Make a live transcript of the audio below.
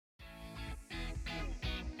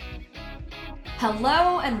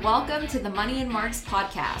Hello and welcome to the Money and Marks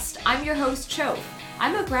podcast. I'm your host, Chof.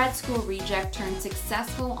 I'm a grad school reject turned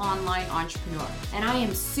successful online entrepreneur, and I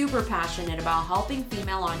am super passionate about helping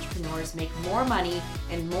female entrepreneurs make more money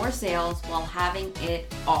and more sales while having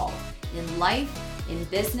it all in life, in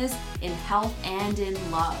business, in health, and in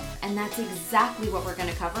love. And that's exactly what we're going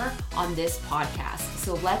to cover on this podcast.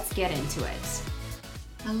 So let's get into it.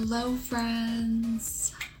 Hello,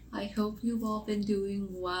 friends. I hope you've all been doing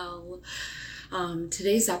well.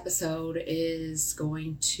 Today's episode is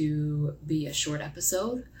going to be a short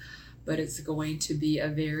episode, but it's going to be a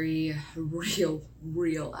very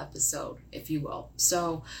real episode, if you will.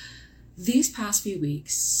 So these past few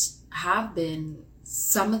weeks have been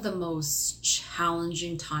some of the most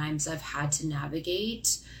challenging times I've had to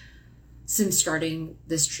navigate since starting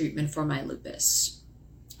this treatment for my lupus.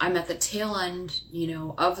 I'm at the tail end,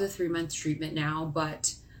 of the 3-month treatment now,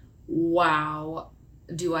 but wow,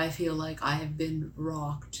 do I feel like I have been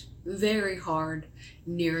rocked very hard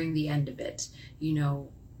nearing the end of it,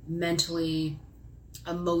 mentally,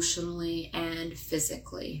 emotionally, and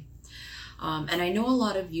physically. And I know a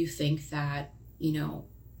lot of you think that,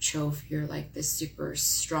 Chof, you're like this super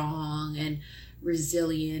strong and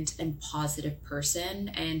resilient and positive person.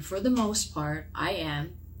 And for the most part, I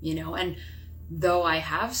am, and though I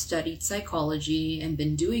have studied psychology and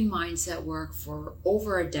been doing mindset work for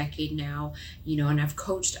over a decade now, and I've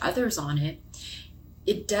coached others on it,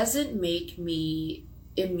 it doesn't make me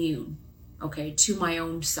immune, to my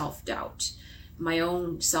own self-doubt, my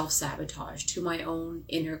own self-sabotage, to my own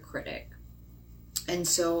inner critic. And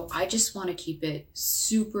so I just want to keep it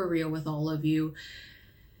super real with all of you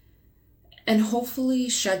and hopefully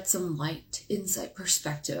shed some light, insight,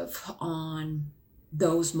 perspective on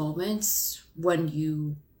those moments when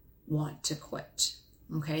you want to quit.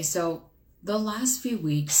 Okay, so the last few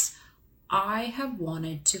weeks, I have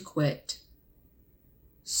wanted to quit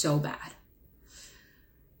so bad.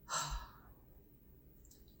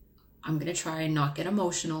 I'm going to try and not get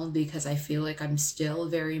emotional because I feel like I'm still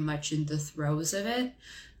very much in the throes of it,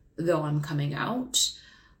 though I'm coming out.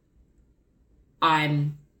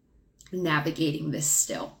 I'm navigating this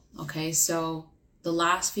still. Okay, so the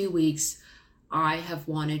last few weeks, I have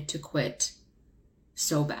wanted to quit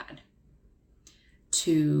so bad.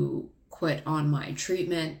 To quit on my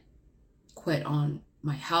treatment, quit on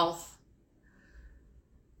my health,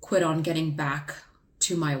 quit on getting back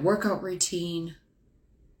to my workout routine,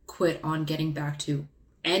 quit on getting back to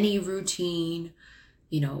any routine,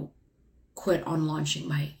 quit on launching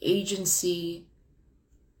my agency.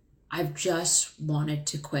 I've just wanted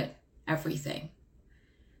to quit everything.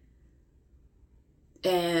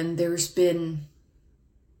 And there's been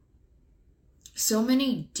so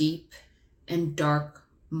many deep and dark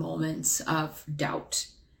moments of doubt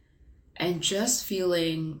and just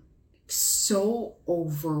feeling so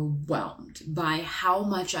overwhelmed by how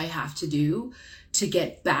much I have to do to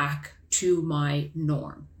get back to my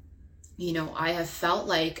norm. I have felt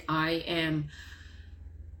like I am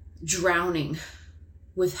drowning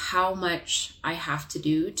with how much I have to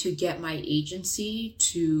do to get my agency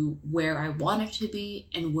to where I want it to be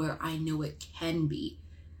and where I know it can be.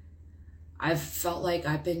 I've felt like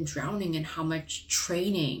I've been drowning in how much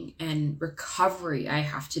training and recovery I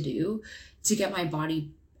have to do to get my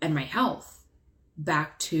body and my health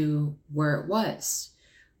back to where it was.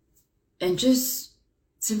 And just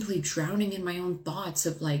simply drowning in my own thoughts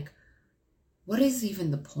of like, what is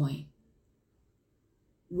even the point?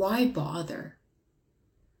 Why bother?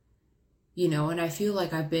 And I feel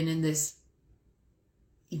like I've been in this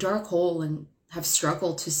dark hole and have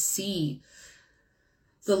struggled to see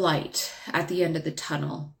the light at the end of the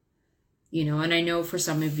tunnel, and I know for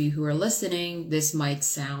some of you who are listening, this might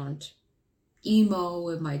sound emo,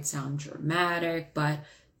 it might sound dramatic, but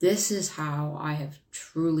this is how I have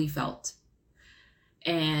truly felt.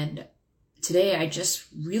 And today I just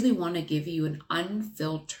really want to give you an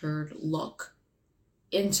unfiltered look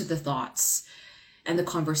into the thoughts and the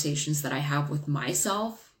conversations that I have with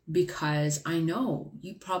myself, because I know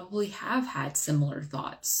you probably have had similar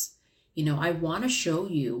thoughts. I want to show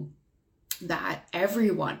you that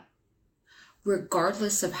everyone,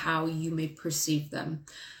 regardless of how you may perceive them,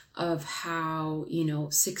 of how,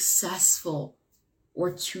 successful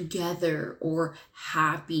or together or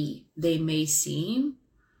happy they may seem,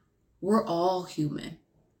 we're all human.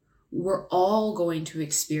 We're all going to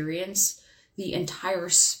experience the entire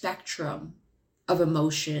spectrum of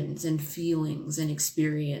emotions and feelings and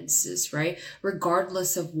experiences, right?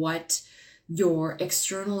 Regardless of what your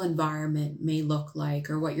external environment may look like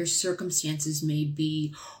or what your circumstances may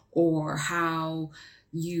be or how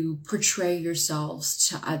you portray yourselves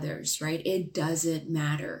to others, right? It doesn't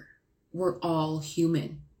matter. we're all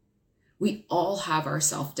human. We all have our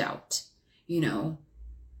self-doubt, you know.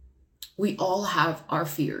 We all have our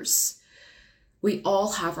fears. We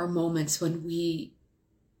all have our moments when we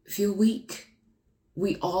feel weak.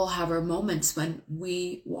 We all have our moments when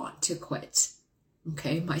we want to quit,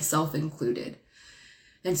 okay, myself included.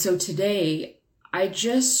 And so today, I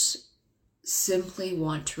just simply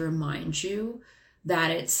want to remind you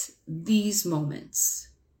that it's these moments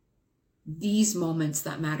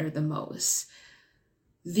that matter the most.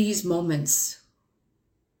 These moments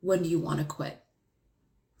when you want to quit,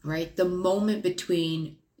 right? The moment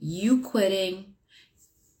between you quitting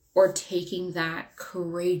or taking that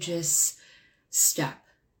courageous step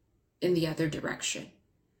in the other direction.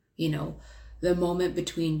 You know, the moment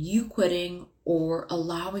between you quitting or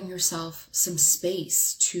allowing yourself some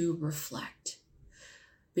space to reflect.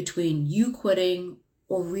 Between you quitting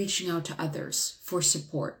or reaching out to others for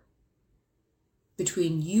support.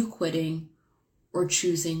 Between you quitting or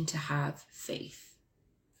choosing to have faith.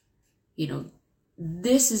 You know,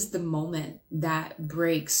 this is the moment that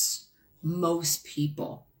breaks most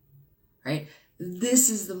people, right? This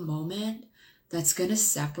is the moment that's going to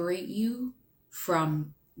separate you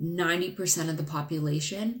from 90% of the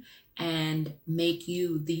population and make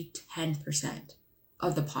you the 10%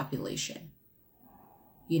 of the population,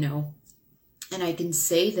 you know? And I can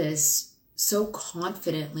say this so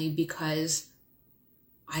confidently because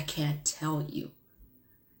I can't tell you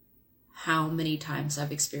how many times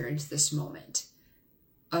I've experienced this moment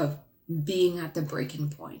of being at the breaking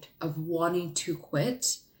point, of wanting to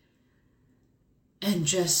quit and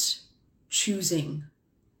just choosing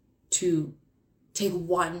to take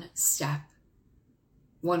one step,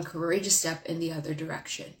 one courageous step in the other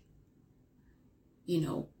direction. You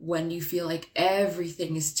know, when you feel like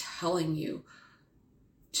everything is telling you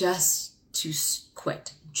just to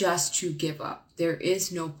quit, just to give up. There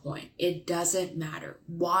is no point. It doesn't matter.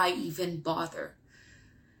 Why even bother?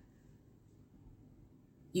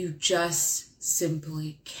 You just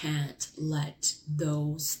simply can't let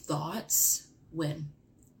those thoughts win.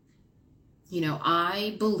 You know,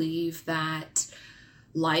 I believe that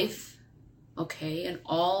life, okay, and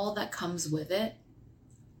all that comes with it,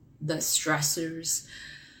 the stressors,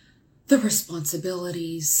 the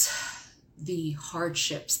responsibilities, the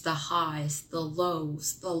hardships, the highs, the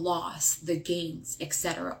lows, the loss, the gains,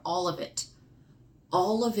 etc., all of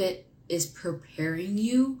it is preparing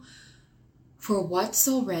you for what's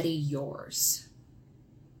already yours.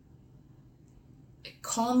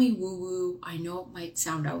 Call me woo-woo. I know it might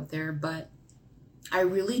sound out there, but I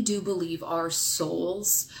really do believe our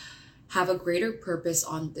souls have a greater purpose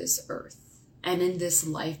on this earth and in this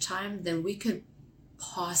lifetime than we could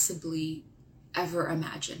possibly ever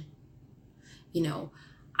imagine. You know,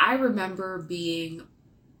 I remember being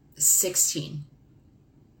 16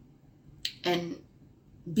 and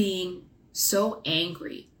being so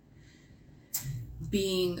angry,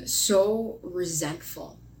 being so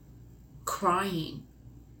resentful, crying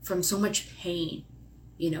from so much pain,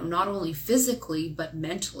 you know, not only physically, but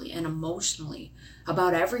mentally and emotionally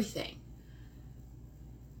about everything,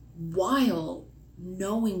 while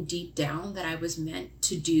knowing deep down that I was meant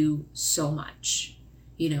to do so much,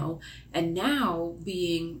 you know. And now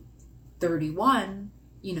being 31,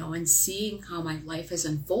 you know, and seeing how my life has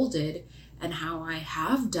unfolded and how I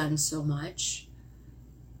have done so much,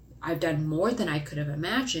 I've done more than I could have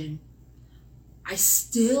imagined. I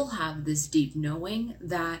still have this deep knowing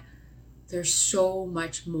that there's so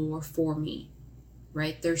much more for me,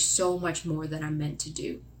 right? There's so much more that I'm meant to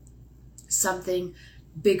do. Something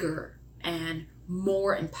bigger and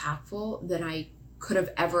more impactful than I could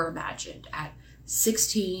have ever imagined at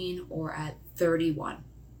 16 or at 31.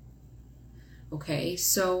 Okay,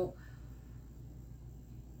 so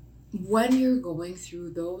when you're going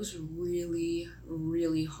through those really,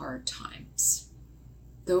 really hard times,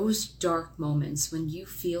 those dark moments when you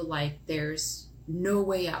feel like there's no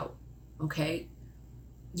way out, okay?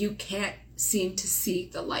 You can't seem to see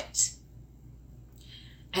the light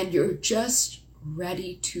and you're just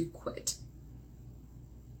ready to quit.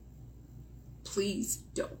 Please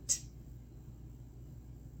don't.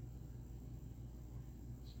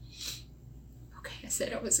 Okay, I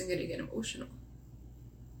said I wasn't going to get emotional.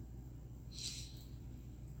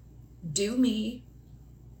 Do me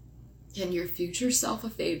and your future self a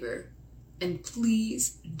favor and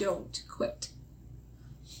please don't quit.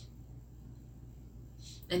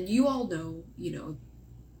 And you all know, you know,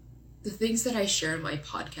 the things that I share in my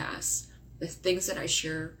podcast, the things that I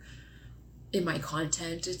share in my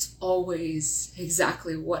content, it's always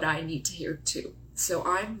exactly what I need to hear too. So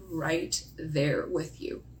I'm right there with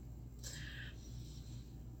you.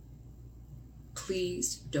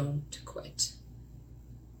 please don't quit.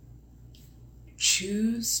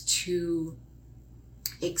 Choose to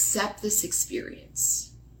accept this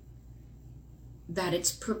experience, that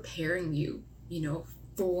it's preparing you,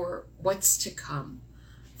 for what's to come,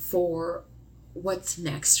 for what's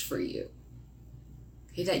next for you.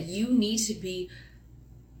 Okay, that you need to be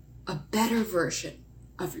a better version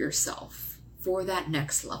of yourself for that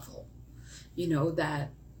next level. That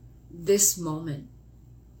this moment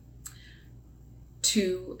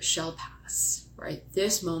too shall pass, right?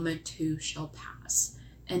 This moment too shall pass.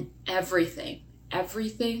 And everything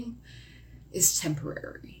is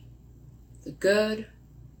temporary. The good,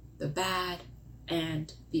 the bad,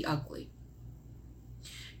 and the ugly.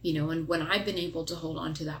 And when I've been able to hold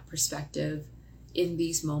on to that perspective in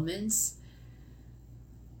these moments,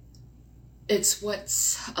 it's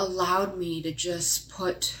what's allowed me to just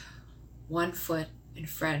put one foot in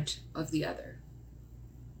front of the other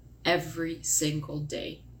every single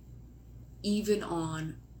day, even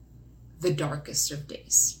on the darkest of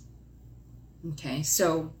days. Okay,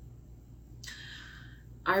 so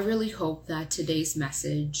I really hope that today's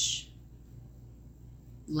message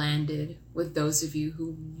landed with those of you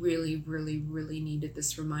who really, really, really needed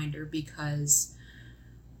this reminder, because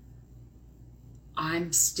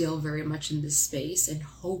I'm still very much in this space and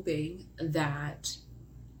hoping that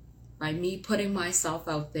by me putting myself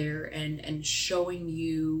out there and showing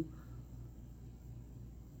you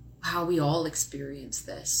how we all experience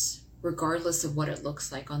this, regardless of what it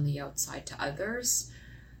looks like on the outside to others,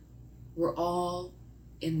 we're all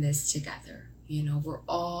in this together. We're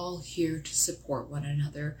all here to support one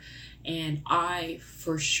another. And I,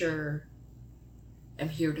 for sure, am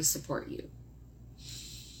here to support you.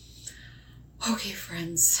 Okay,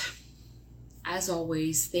 friends. As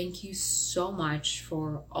always, thank you so much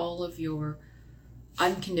for all of your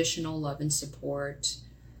unconditional love and support,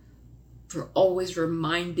 for always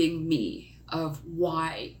reminding me of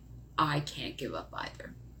why I can't give up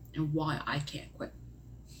either and why I can't quit.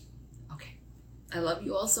 Okay, I love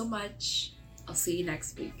you all so much. I'll see you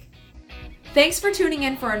next week. Thanks for tuning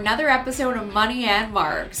in for another episode of Money and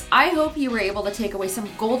Marks. I hope you were able to take away some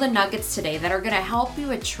golden nuggets today that are going to help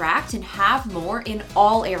you attract and have more in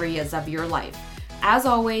all areas of your life. As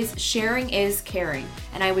always, sharing is caring,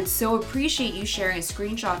 and I would so appreciate you sharing a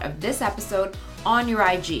screenshot of this episode on your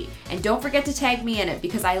IG. And don't forget to tag me in it,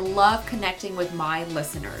 because I love connecting with my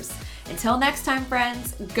listeners. Until next time,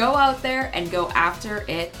 friends, go out there and go after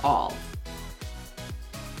it all.